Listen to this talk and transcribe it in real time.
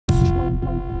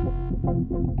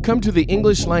Come to the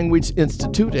English Language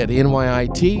Institute at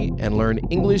NYIT and learn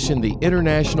English in the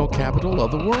international capital of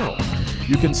the world.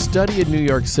 You can study in New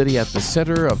York City at the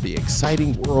center of the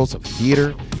exciting worlds of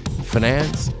theater,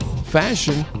 finance,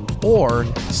 fashion, or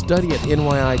study at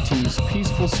NYIT's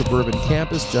peaceful suburban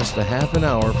campus just a half an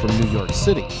hour from New York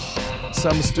City.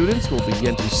 Some students will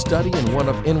begin to study in one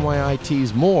of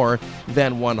NYIT's more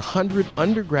than 100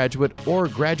 undergraduate or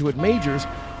graduate majors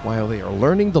while they are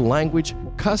learning the language,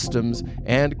 customs,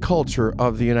 and culture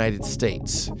of the United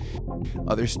States.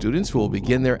 Other students will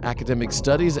begin their academic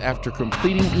studies after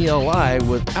completing ELI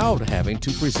without having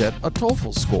to present a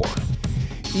TOEFL score.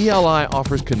 ELI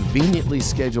offers conveniently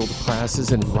scheduled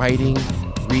classes in writing,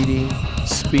 reading,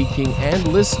 speaking, and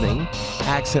listening,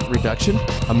 accent reduction,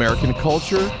 American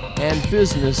culture, and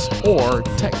business or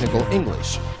technical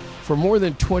English. For more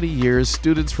than 20 years,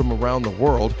 students from around the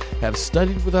world have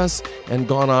studied with us and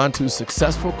gone on to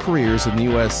successful careers in the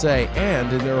USA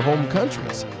and in their home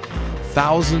countries.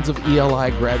 Thousands of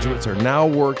ELI graduates are now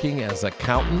working as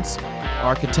accountants,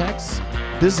 architects,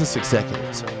 business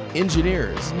executives,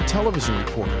 engineers, and television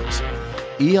reporters.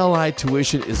 ELI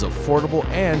tuition is affordable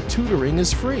and tutoring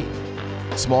is free.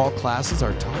 Small classes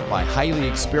are taught by highly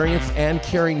experienced and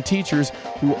caring teachers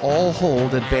who all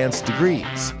hold advanced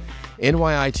degrees.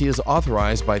 NYIT is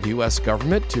authorized by the U.S.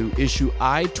 government to issue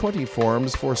I-20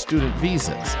 forms for student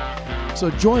visas.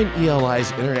 So join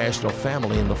ELI's international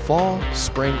family in the fall,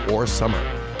 spring, or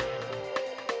summer.